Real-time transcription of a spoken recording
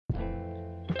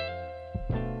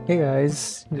Hey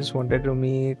guys, just wanted to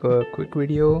make a quick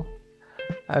video.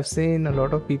 I've seen a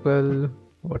lot of people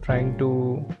were trying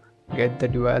to get the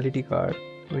Duality card,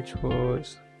 which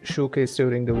was showcased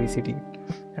during the VCT,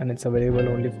 and it's available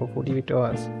only for 48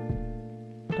 hours.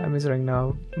 Time is running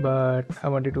out, but I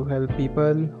wanted to help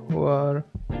people who are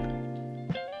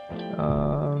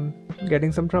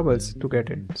getting some troubles to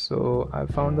get it. So I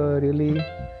found a really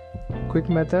quick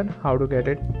method how to get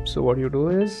it. So what you do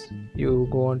is you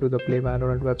go onto the Play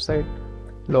Valorant website,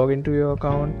 log into your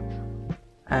account,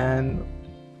 and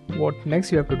what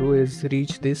next you have to do is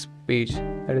reach this page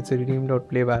that it's a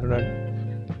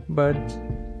redeem.playvalorant, but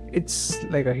it's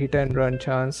like a hit and run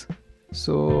chance.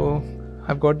 So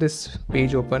I've got this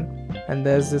page open and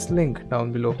there's this link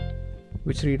down below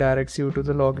which redirects you to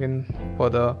the login for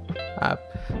the app.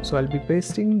 So I'll be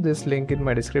pasting this link in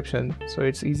my description so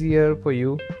it's easier for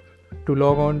you to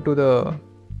log on to the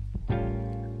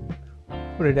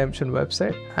redemption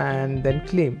website and then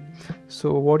claim.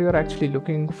 So what you're actually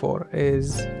looking for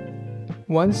is,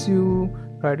 once you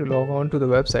try to log on to the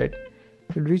website,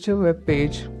 you'll reach a web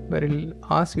page where it'll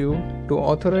ask you to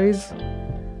authorize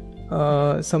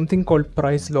something called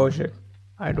Prizelogic.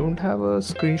 I don't have a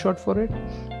screenshot for it,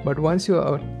 but once you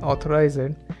authorize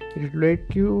it, it will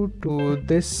take you to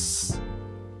this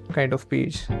kind of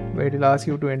page where it will ask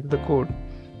you to enter the code.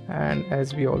 And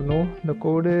as we all know, the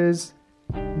code is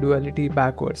duality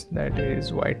backwards, that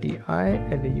is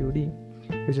YTILAUD.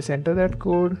 You just enter that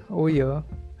code over here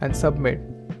and submit,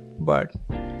 but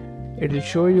it will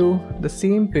show you the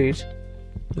same page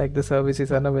like the service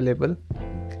is unavailable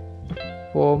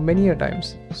for many a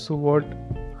times. So what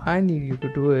I need you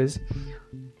to do is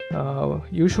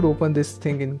you should open this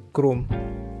thing in Chrome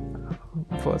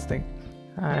first thing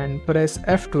and press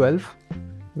F12,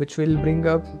 which will bring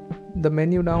up the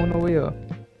menu down over here.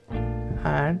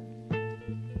 And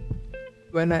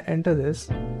when I enter this,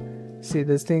 see,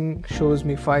 this thing shows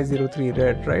me 503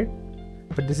 red, right?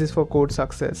 But this is for code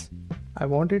success. I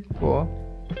want it for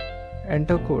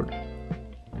EnterCode.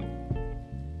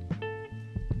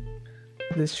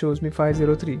 This shows me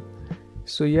 503.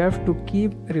 So you have to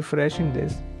keep refreshing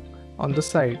this on the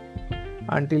side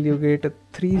until you get a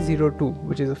 302,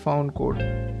 which is a found code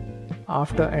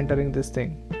after entering this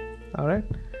thing. Alright,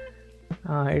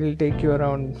 it will take you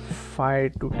around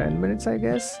 5 to 10 minutes, I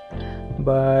guess,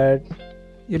 but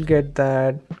you'll get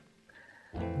that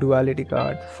duality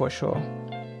card for sure.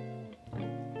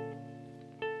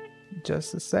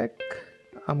 Just a sec,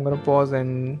 I'm gonna pause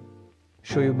and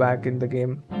show you back in the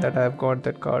game that I've got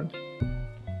that card.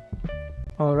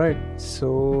 Alright,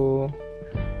 so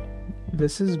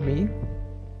this is me,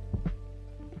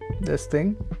 this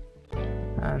thing,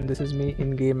 and this is me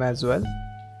in game as well,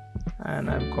 and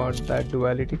I've got that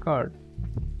duality card.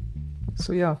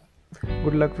 So yeah,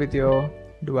 good luck with your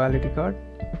duality card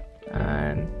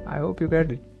and I hope you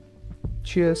get it.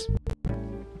 Cheers,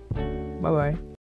 bye bye.